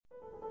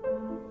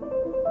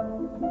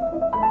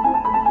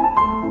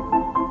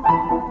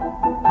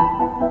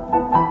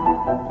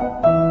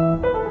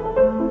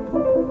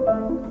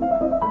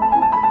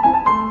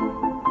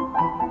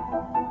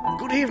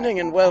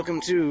and welcome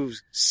to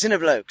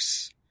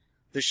Cineblokes,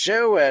 the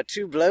show where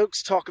two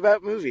blokes talk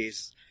about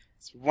movies.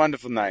 It's a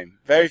wonderful name.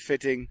 Very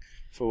fitting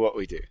for what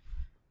we do.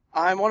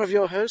 I'm one of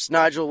your hosts,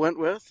 Nigel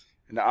Wentworth.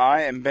 And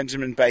I am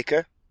Benjamin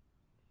Baker.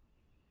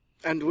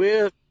 And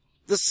we're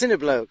the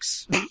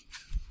Cineblokes.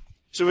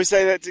 Should we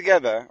say that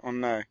together or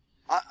no?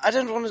 I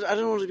don't want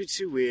to be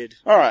too weird.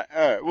 All right.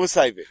 We'll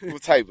save it. We'll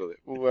table it.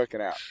 We'll work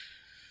it out.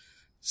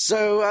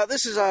 So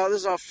this is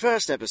our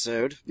first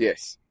episode.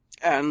 Yes.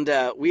 And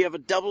we have a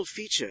double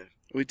feature.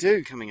 We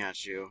do. Coming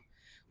at you.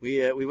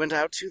 We went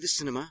out to the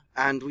cinema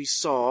and we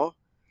saw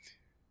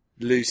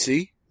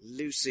Lucy,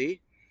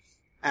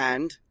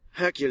 and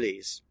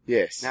Hercules.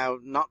 Yes. Now,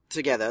 not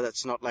together.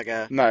 That's not like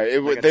a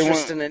they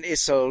Tristan and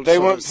Isolde. They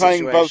weren't playing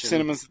situation. both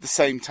cinemas at the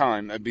same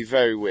time. That'd be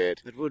very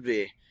weird. It would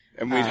be.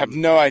 And we'd have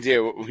no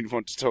idea what we'd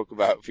want to talk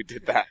about if we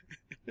did that.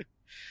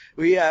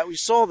 We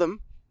saw them.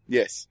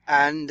 Yes.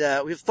 And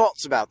we have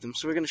thoughts about them,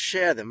 so we're going to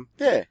share them.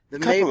 Yeah. A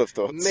couple of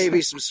thoughts.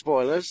 Maybe some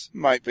spoilers.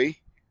 Might be.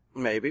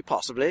 Maybe,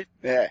 possibly.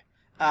 Yeah.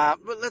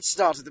 But let's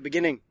start at the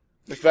beginning.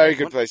 A very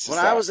good place to when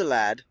start. When I was a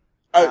lad...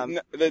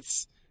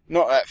 that's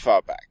not that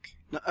far back.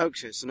 No,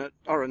 okay, so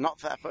not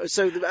that far.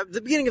 So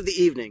the beginning of the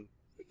evening.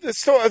 Let's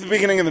start at the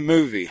beginning of the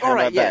movie. All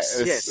right, yes,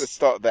 that? yes. Let's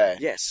start there.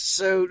 Yes,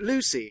 so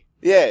Lucy.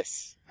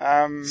 Yes.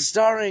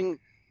 Starring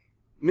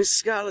Miss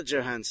Scarlett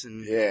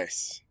Johansson.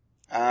 Yes.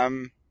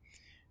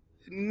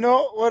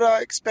 Not what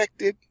I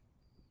expected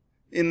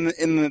in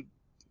the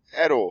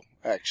at all,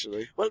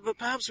 actually. Well, but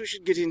perhaps we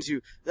should get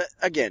into that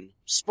again.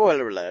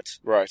 Spoiler alert.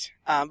 Right.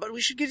 But we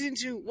should get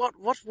into what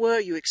were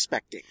you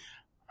expecting?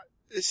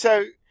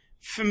 So,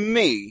 for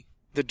me,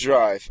 the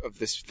drive of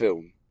this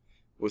film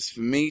was for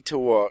me to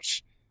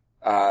watch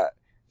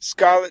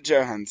Scarlett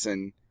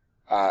Johansson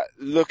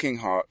looking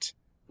hot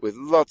with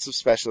lots of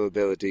special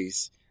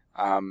abilities,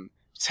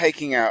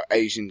 taking out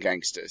Asian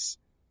gangsters.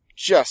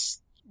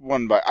 Just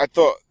one by... I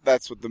thought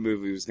that's what the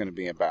movie was going to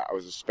be about. I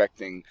was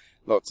expecting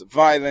lots of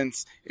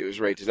violence. It was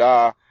rated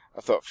R.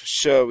 I thought for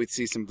sure we'd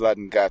see some blood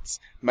and guts,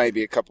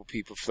 maybe a couple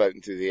people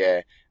floating through the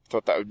air. I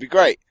thought that would be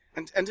great.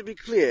 And to be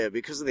clear,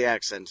 because of the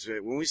accent,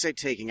 when we say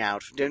taking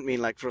out, we don't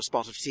mean like for a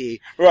spot of tea.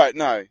 Right,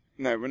 no,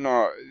 we're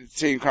not.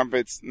 Tea and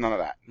crumpets, none of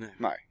that. No,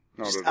 not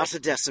just at all. utter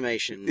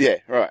decimation. Yeah,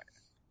 right.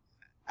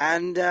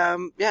 And,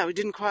 we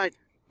didn't quite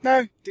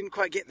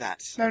get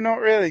that. No,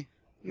 not really.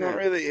 Not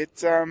really.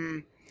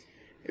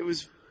 It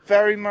was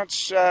very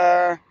much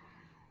a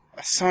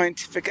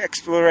scientific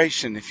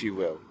exploration, if you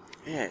will.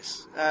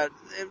 Yes.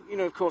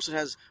 Of course it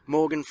has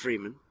Morgan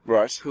Freeman.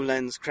 Right. Who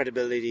lends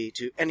credibility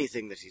to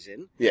anything that he's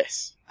in.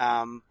 Yes.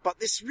 But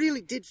this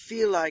really did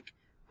feel like,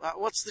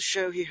 what's the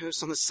show he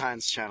hosts on the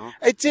Science Channel?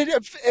 It did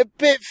a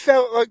bit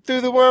felt like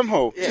Through the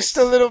Wormhole. Yes. Just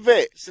a little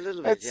bit. Just a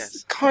little bit, yes.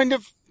 That's kind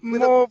of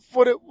more of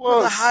what it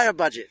was. With a higher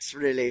budget,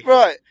 really.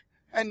 Right.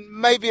 And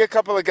maybe a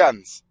couple of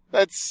guns.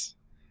 That's...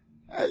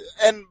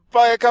 and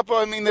by a couple,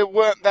 I mean there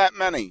weren't that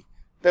many.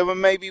 There were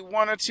maybe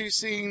one or two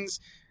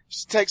scenes...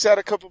 She takes out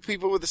a couple of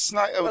people with a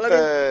silencer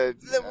or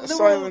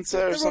something.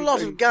 There were a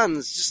lot of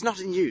guns, just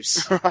not in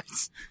use. Right.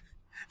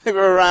 They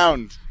were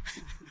around.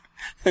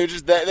 They were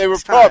just there. They were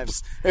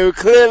props. They were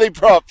clearly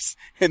props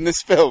in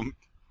this film.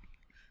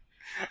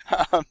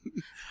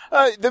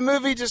 The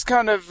movie just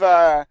kind of,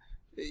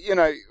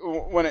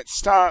 when it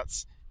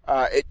starts,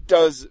 it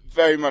does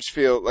very much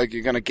feel like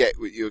you're going to get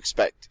what you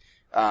expect.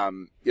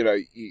 You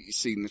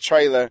see in the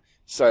trailer,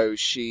 so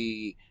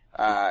she...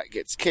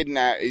 gets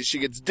kidnapped. She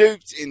gets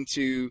duped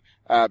into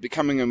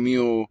becoming a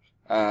mule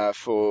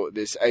for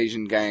this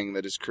Asian gang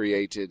that has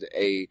created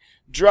a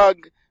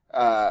drug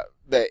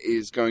that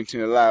is going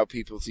to allow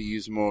people to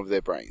use more of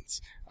their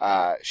brains.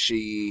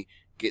 She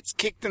gets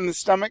kicked in the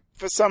stomach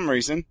for some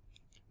reason.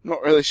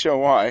 Not really sure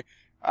why.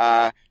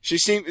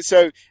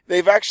 So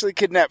they've actually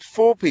kidnapped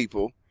 4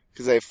 people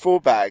because they have 4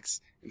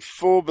 bags, and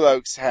 4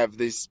 blokes have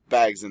these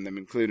bags in them,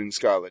 including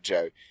Scarlett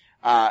Jo.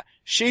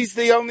 She's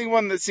the only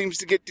one that seems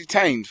to get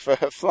detained for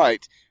her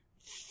flight,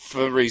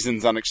 for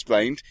reasons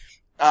unexplained.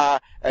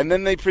 And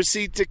then they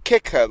proceed to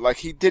kick her, like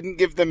he didn't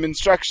give them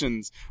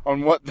instructions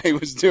on what they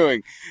was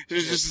doing. It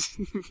was just,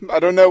 I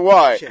don't know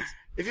why. Yes.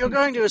 If you're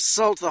going to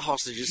assault the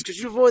hostages, could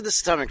you avoid the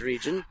stomach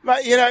region?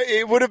 But,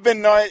 it would have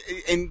been nice,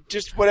 in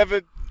just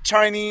whatever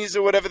Chinese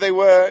or whatever they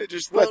were,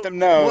 just let them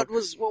know. What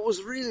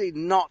was really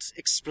not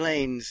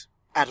explained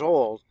at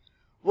all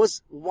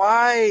was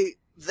why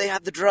they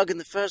had the drug in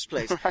the first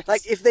place. Right.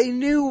 Like, if they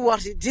knew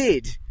what it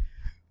did,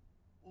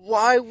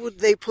 why would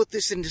they put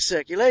this into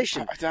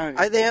circulation? I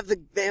don't. They have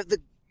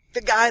the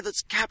guy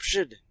that's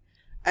captured,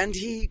 and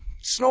he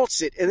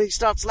snorts it, and he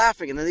starts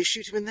laughing, and then they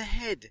shoot him in the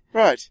head.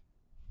 Right.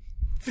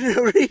 For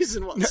no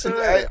reason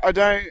whatsoever. I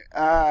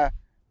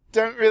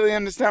don't really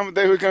understand what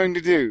they were going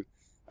to do.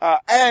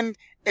 And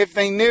if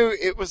they knew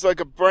it was like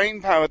a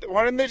brain power,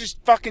 why didn't they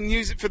just fucking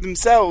use it for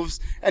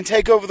themselves and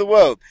take over the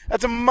world?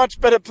 That's a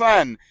much better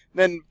plan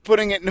than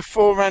putting it into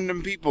 4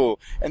 random people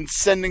and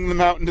sending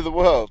them out into the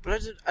world.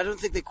 But I don't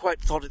think they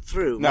quite thought it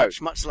through. No.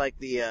 Much like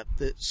the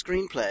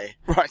screenplay.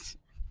 Right.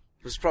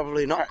 Was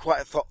probably not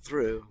quite thought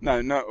through.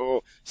 No, not at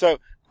all. So,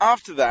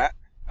 after that,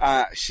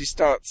 she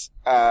starts,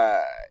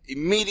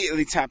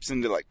 immediately taps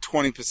into like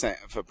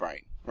 20% of her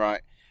brain,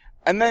 right?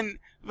 And then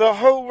the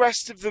whole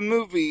rest of the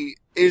movie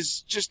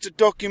is just a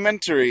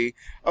documentary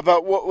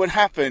about what would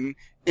happen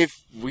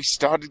if we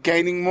started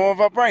gaining more of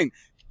our brain.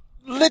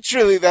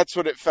 Literally, that's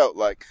what it felt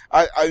like.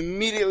 I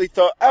immediately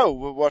thought, oh,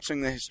 we're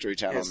watching the History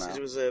Channel now.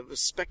 It was a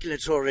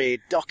speculatory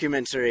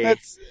documentary.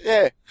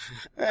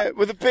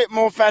 With a bit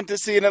more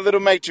fantasy and a little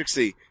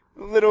Matrixy.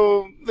 A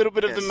little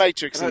bit of the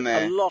Matrix in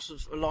there. A lot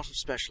of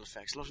special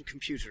effects, a lot of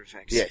computer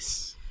effects.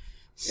 Yes.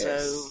 So...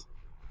 Yes.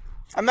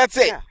 And that's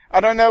it. Yeah. I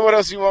don't know what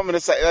else you want me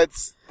to say.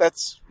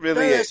 That's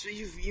really it. Yes,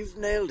 you've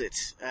nailed it.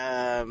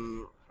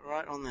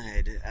 Right on the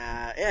head.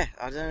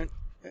 I don't...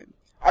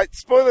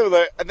 Spoiler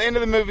alert, at the end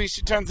of the movie,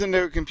 she turns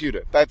into a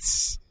computer.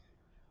 That's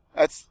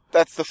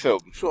the film.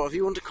 Sure, if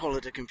you want to call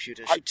it a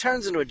computer. She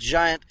turns into a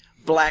giant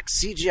black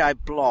CGI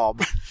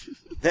blob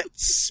that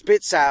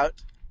spits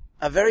out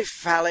a very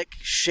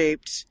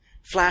phallic-shaped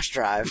flash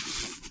drive.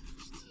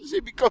 She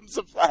becomes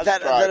a flash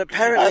drive. That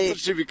apparently, That's what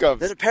she becomes.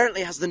 That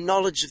apparently has the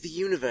knowledge of the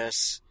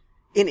universe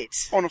in it.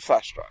 On a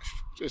flash drive.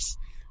 Just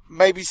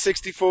maybe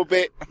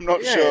 64-bit, I'm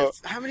not sure.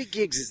 How many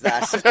gigs is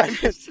that?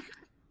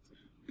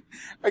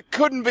 It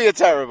couldn't be a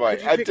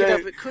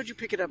terabyte. Could you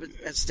pick it up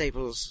at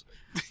Staples?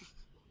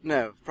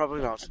 No,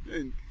 probably not.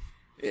 Yeah,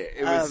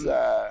 it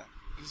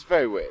was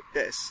very weird.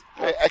 Yes.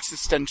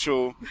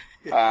 Existential,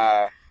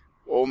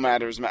 all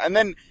matters matter. And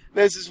then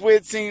there's this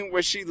weird scene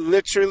where she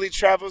literally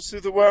travels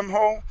through the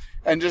wormhole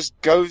and just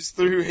goes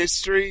through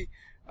history,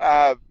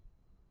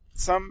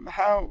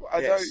 somehow.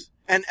 I don't...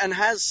 And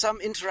has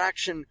some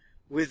interaction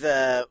with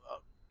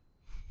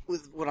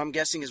what I'm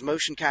guessing is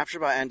motion capture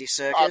by Andy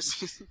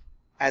Serkis.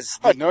 I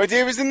had no idea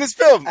he was in this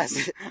film. As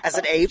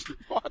an ape.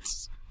 What?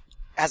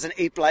 As an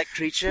ape-like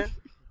creature.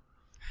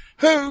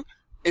 Who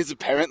is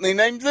apparently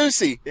named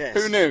Lucy. Yes.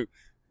 Who knew?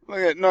 Look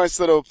at nice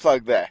little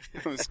plug there.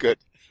 That was good.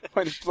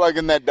 Way to plug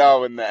in that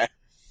Darwin there.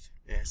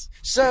 Yes.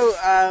 So,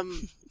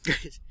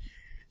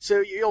 so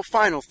your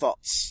final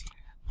thoughts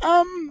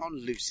on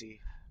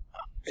Lucy?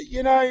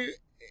 You know,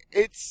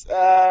 it's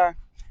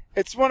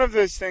one of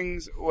those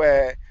things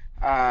where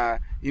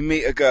you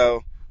meet a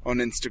girl on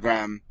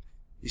Instagram,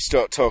 you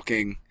start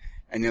talking,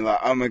 and you're like,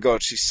 oh my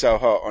god, she's so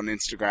hot on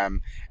Instagram.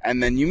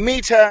 And then you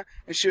meet her,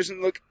 and she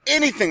doesn't look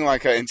anything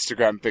like her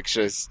Instagram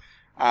pictures.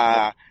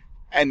 And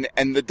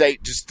the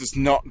date just does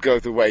not go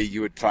the way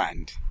you had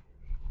planned.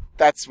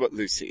 That's what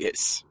Lucy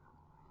is.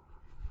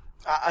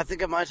 I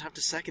think I might have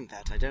to second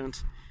that. I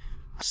don't.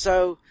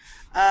 So,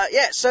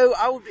 so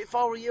I would, if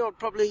I were you, I'd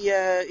probably,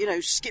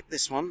 skip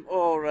this one,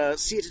 or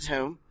see it at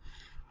home.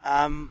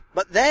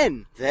 But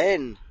then...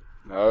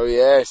 Oh,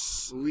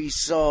 yes. We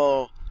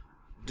saw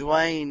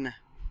Dwayne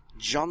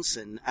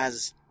Johnson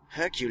as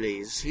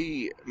Hercules.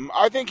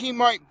 I think he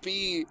might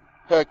be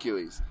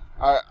Hercules.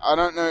 I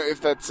don't know if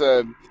that's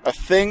a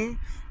thing,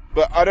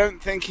 but I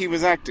don't think he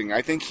was acting.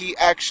 I think he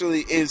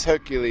actually is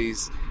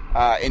Hercules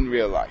in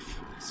real life.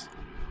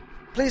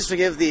 Please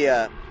forgive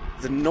the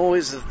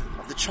noise of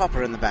the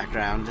chopper in the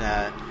background.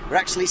 We're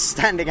actually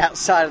standing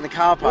outside in the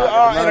car park. We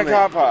are in a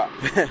car park.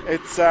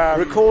 It's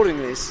recording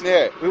this.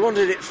 Yeah, we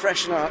wanted it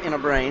fresh in our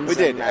brains. We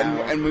did,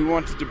 and we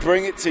wanted to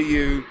bring it to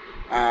you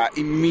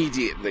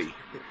immediately.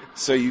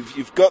 So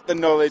you've got the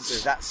knowledge.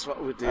 So that's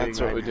what we're doing.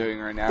 Doing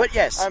right now. But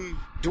yes,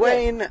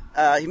 Dwayne,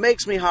 he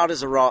makes me hard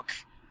as a rock.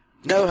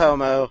 No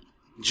homo.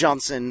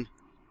 Johnson.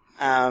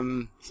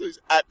 So he's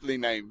aptly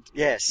named.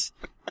 Yes.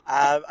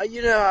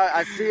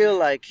 I feel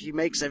like he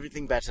makes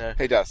everything better.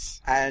 He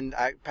does. And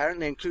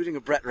apparently including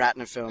a Brett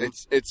Ratner film.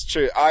 It's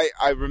true.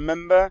 I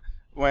remember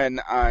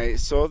when I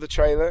saw the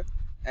trailer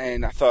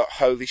and I thought,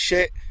 holy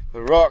shit,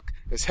 The Rock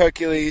is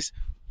Hercules.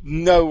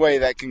 No way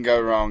that can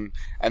go wrong.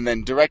 And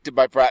then directed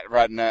by Brett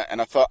Ratner,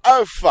 and I thought,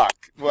 oh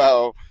fuck.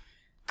 Well,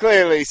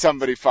 clearly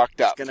somebody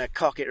fucked up. It's gonna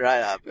cock it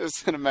right up.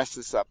 It's gonna mess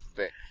this up a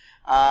bit.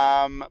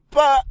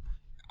 But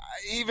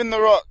even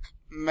The Rock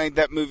made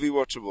that movie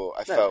watchable,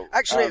 I felt.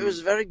 Actually, it was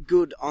a very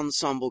good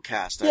ensemble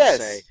cast, I'd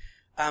say.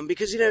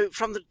 Because,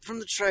 from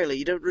the trailer,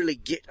 you don't really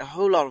get a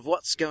whole lot of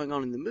what's going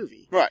on in the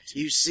movie. Right.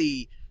 You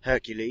see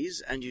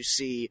Hercules, and you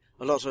see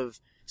a lot of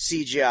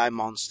CGI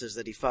monsters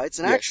that he fights.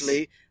 And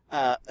actually,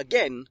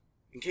 again,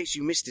 in case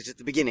you missed it at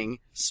the beginning,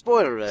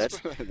 spoiler alert.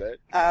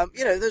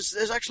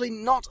 There's actually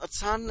not a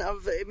ton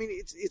of,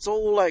 it's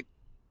all like,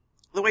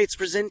 the way it's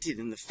presented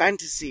in the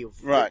fantasy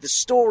of the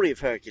story of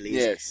Hercules.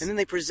 Yes. And then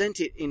they present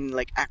it in,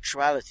 like,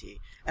 actuality.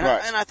 And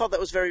I thought that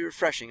was very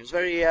refreshing. It was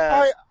very,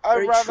 I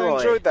very rather Troy.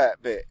 enjoyed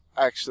that bit,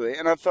 actually.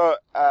 And I thought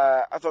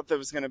there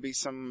was going to be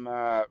some,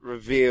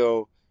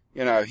 reveal,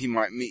 he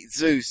might meet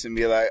Zeus and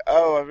be like,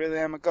 oh, I really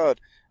am a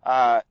god.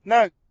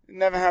 No, it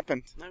never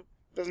happened. No.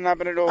 Doesn't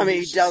happen at all. I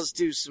mean, he does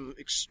do some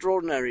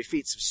extraordinary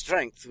feats of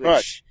strength,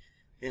 which,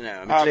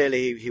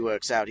 clearly he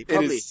works out. He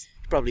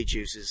probably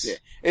juices. Yeah.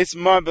 It's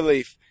my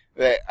belief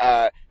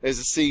that there's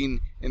a scene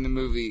in the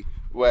movie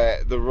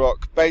where The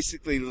Rock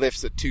basically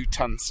lifts a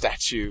 2-ton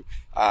statue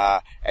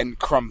and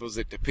crumbles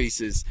it to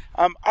pieces.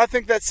 I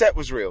think that set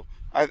was real.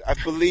 I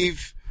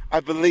believe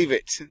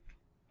it.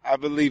 I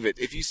believe it.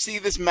 If you see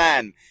this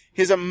man,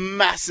 he's a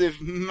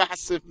massive,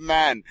 massive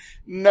man.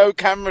 No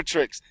camera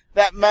tricks.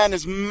 That man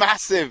is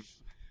massive.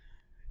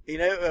 You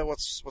know,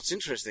 what's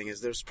interesting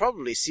is there's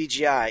probably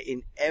CGI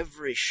in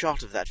every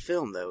shot of that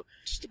film, though.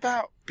 Just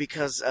about.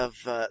 Because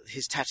of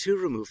his tattoo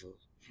removal.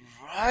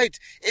 Right.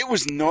 It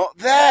was not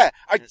there.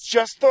 I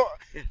just thought...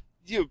 Yeah.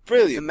 You're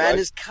brilliant. The man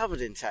bloke. is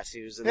covered in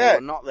tattoos, and they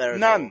were not there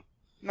at all.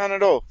 None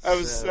at all. That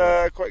was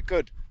quite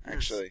good,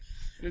 actually.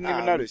 I didn't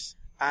even notice.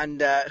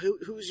 And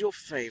who was your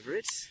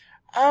favourite?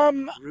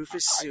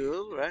 Rufus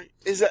Sewell, right?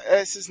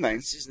 That's his name?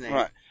 That's his name.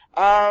 Right.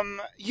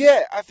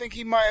 Yeah, I think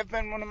he might have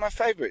been one of my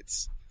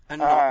favourites.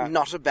 And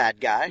not a bad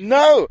guy.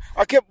 No!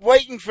 I kept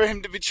waiting for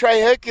him to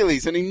betray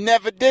Hercules, and he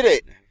never did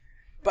it.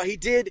 But he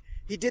did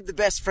the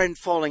best friend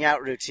falling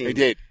out routine. He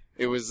did.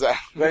 It was...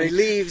 where he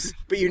leaves,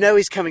 but you know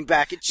he's coming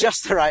back at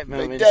just the right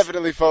moment. They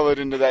definitely followed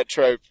into that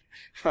trope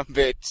a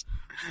bit.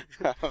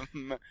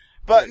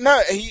 But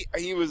no,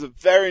 he was a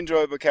very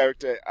enjoyable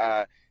character.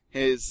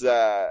 His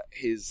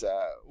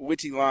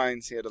witty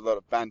lines, he had a lot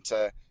of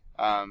banter.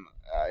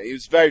 He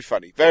was very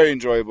funny, very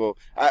enjoyable.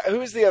 Who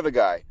was the other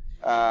guy?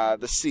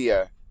 The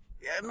seer.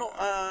 Yeah,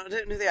 I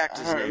don't know the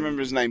actor's name. I don't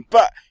remember his name,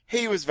 but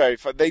he was very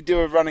fun. They do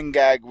a running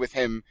gag with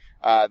him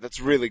that's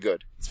really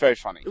good. It's very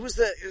funny. Is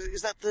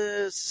that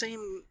the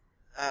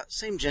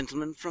same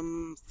gentleman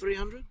from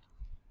 300?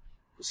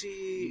 Was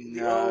he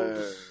the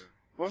old...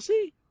 Was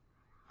he?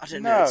 I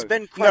don't know. It's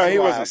been quite a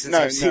while since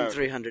I've seen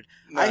 300.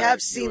 No, I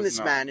have seen this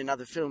man in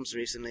other films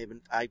recently, but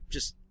I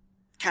just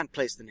can't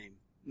place the name.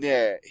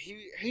 Yeah,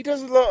 he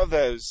does a lot of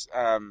those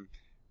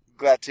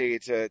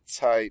gladiator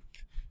type,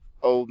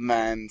 old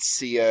man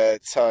seer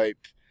type.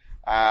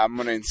 I'm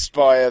going to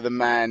inspire the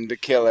man to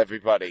kill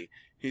everybody.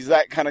 He's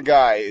that kind of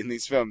guy in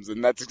these films,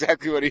 and that's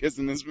exactly what he is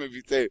in this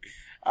movie too.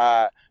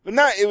 But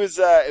no, it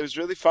was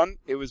really fun.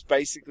 It was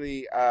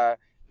basically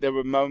there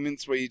were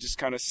moments where you just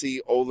kind of see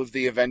all of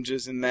the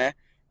Avengers in there.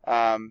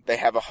 They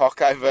have a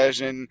Hawkeye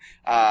version.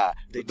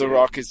 The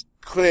Rock is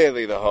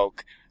clearly the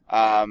Hulk.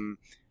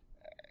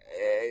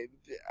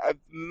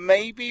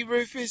 Maybe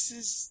Rufus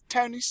is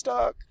Tony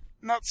Stark.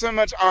 Not so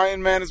much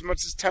Iron Man as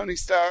much as Tony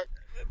Stark.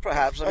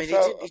 Perhaps. I mean,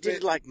 he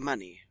did like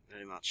money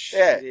very much.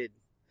 Yeah. He did.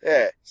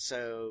 Yeah.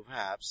 So,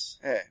 perhaps.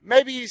 Yeah.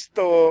 Maybe he's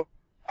Thor.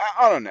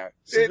 I don't know.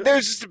 So there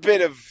was just a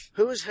bit of...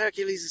 Who was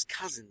Hercules'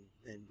 cousin,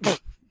 then?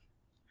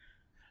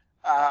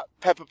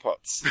 Pepper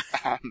Potts.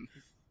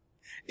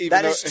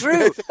 That is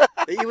true.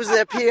 He was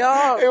their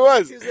PR. It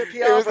was. He was their PR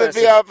It was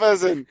person. the PR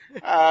person.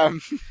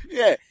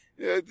 Yeah.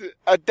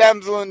 A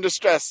damsel in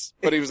distress,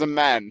 but he was a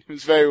man. It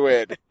was very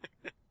weird.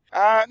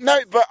 No,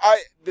 but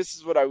this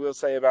is what I will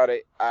say about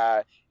it.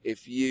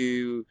 If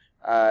you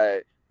go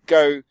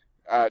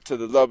to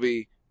the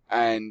lobby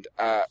and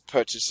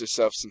purchase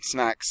yourself some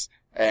snacks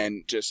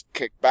and just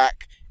kick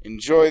back,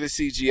 enjoy the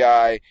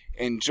CGI,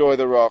 enjoy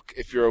The Rock.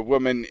 If you're a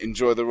woman,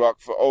 enjoy The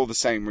Rock for all the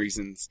same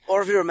reasons.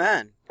 Or if you're a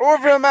man.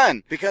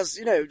 Because,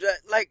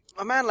 like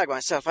a man like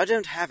myself, I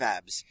don't have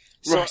abs.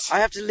 So right. I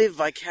have to live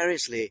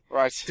vicariously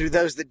through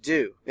those that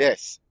do.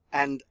 Yes.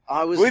 And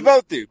we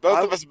both do.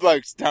 Both of us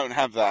blokes don't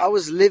have that. I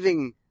was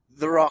living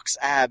The Rock's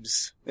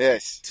abs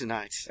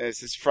tonight. Yes,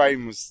 his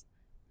frame was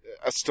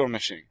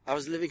astonishing. I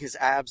was living his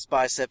abs,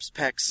 biceps,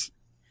 pecs,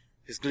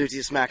 his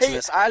gluteus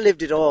maximus. I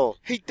lived it all.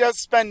 He does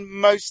spend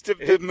most of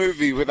the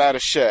movie without a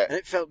shirt. And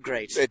it felt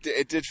great.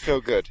 It did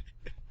feel good.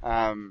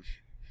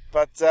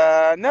 But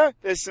no,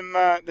 there's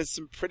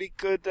some pretty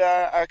good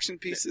action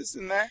pieces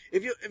in there.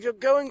 If you're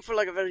going for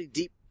like a very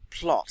deep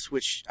plot,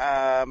 which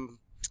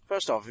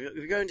first off, if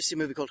you're going to see a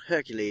movie called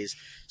Hercules,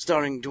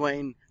 starring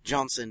Dwayne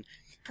Johnson,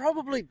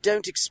 probably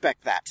don't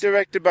expect that.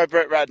 Directed by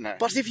Brett Ratner.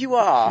 But if you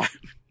are,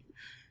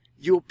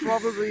 you'll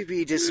probably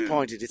be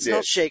disappointed. It's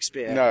not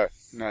Shakespeare. No,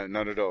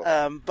 not at all.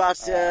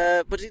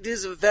 But it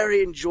is a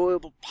very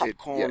enjoyable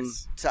popcorn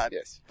type,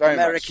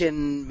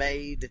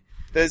 American-made.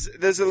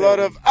 There's a lot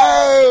of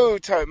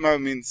type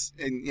moments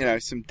in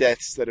some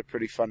deaths that are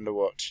pretty fun to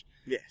watch.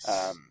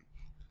 Yes.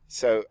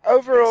 So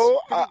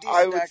overall,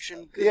 I would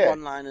action, good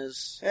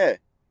one-liners. Yeah,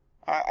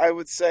 I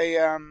would say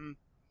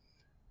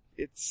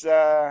it's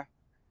I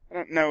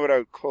don't know what I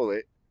would call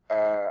it.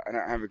 I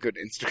don't have a good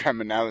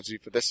Instagram analogy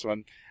for this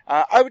one.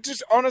 I would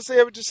just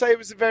say it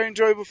was a very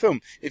enjoyable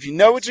film. If you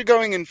know what you're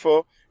going in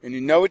for, and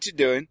you know what you're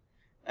doing,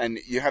 and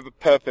you have a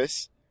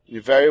purpose, and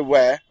you're very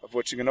aware of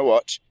what you're going to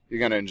watch, you're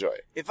going to enjoy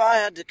it. If I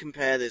had to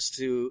compare this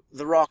to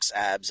The Rock's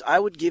abs, I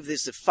would give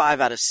this a 5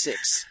 out of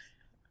 6.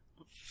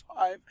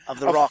 5 of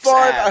The Rock's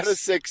 5 abs. out of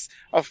 6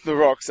 of The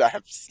Rock's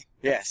abs.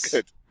 Yes. That's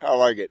good. I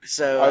like it.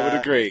 So I would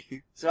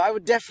agree. So I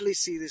would definitely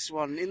see this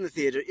one in the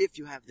theater if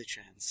you have the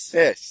chance.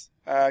 Yes.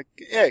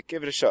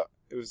 Give it a shot.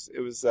 It was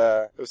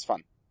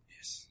fun.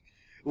 Yes.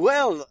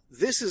 Well,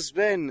 this has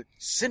been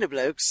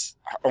Cineblokes.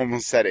 I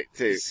almost said it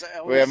too.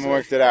 We haven't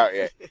worked it out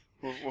yet.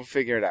 We'll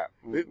figure it out.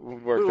 We'll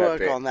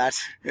work on that.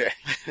 Yeah.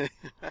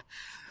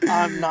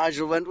 I'm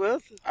Nigel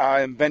Wentworth.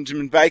 I'm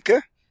Benjamin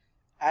Baker.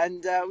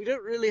 And we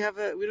don't really have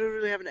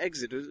an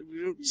exit.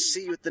 We don't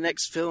see you at the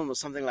next film or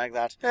something like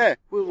that. Yeah.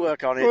 We'll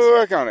work on it. We'll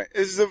work on it.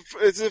 It's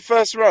the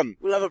first run.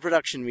 We'll have a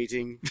production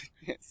meeting.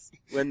 Yes.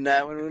 When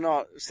we're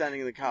not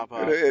standing in the car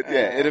park.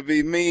 It'll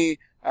be me,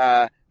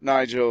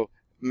 Nigel,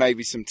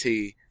 maybe some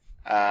tea.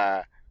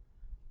 Yeah.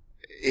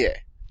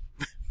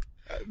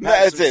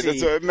 That's it.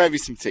 That's what, maybe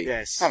some tea.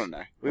 Yes. I don't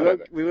know.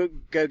 We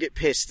won't go get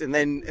pissed and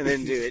then do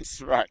it.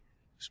 Right.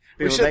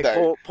 We will should, make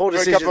though. poor For a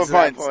decisions couple of at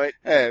that pints. point.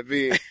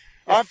 Yeah,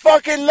 I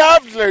fucking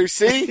loved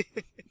Lucy.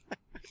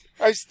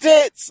 Those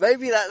tits.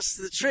 Maybe that's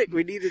the trick.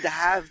 We needed to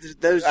have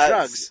those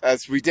drugs.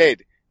 As we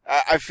did.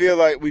 I feel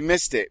like we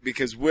missed it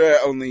because we're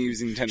only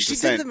using 10%. She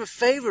did them a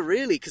favour,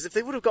 really, because if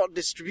they would have got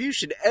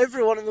distribution,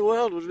 everyone in the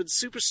world would have been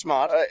super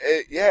smart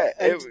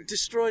and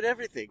destroyed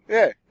everything.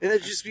 Yeah. And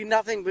there'd just be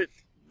nothing but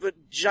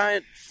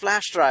giant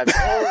flash drives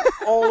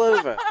all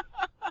over.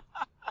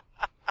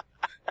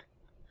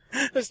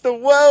 It's the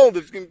world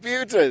of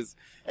computers,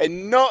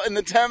 and not in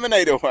the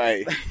Terminator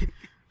way.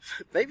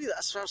 Maybe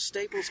that's how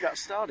Staples got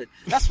started.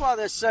 That's why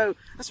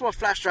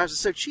flash drives are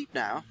so cheap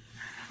now.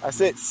 That's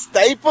it.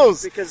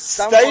 Staples. Because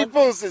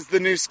Staples is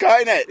the new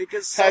Skynet.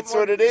 Because that's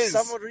what it is.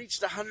 Someone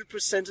reached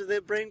 100% of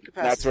their brain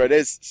capacity. That's what it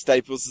is.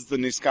 Staples is the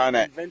new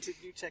Skynet. Invented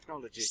new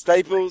technology.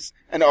 Staples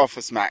and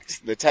Office Max.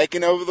 They're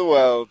taking over the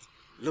world.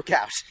 Look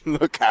out.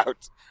 Look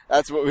out.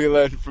 That's what we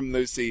learned from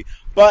Lucy.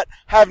 But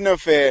have no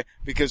fear,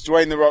 because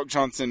Dwayne The Rock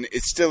Johnson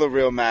is still a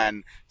real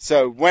man.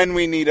 So when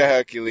we need a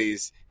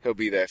Hercules, he'll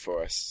be there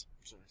for us.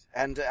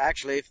 And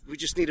actually, if we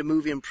just need a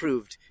movie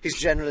improved, he's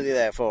generally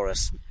there for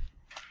us.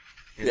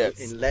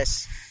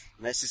 Unless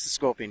it's the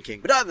Scorpion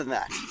King. But other than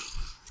that.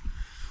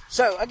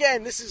 So,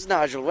 again, this is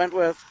Nigel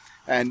Wentworth.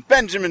 And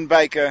Benjamin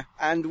Baker.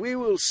 And we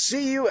will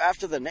see you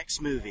after the next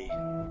movie.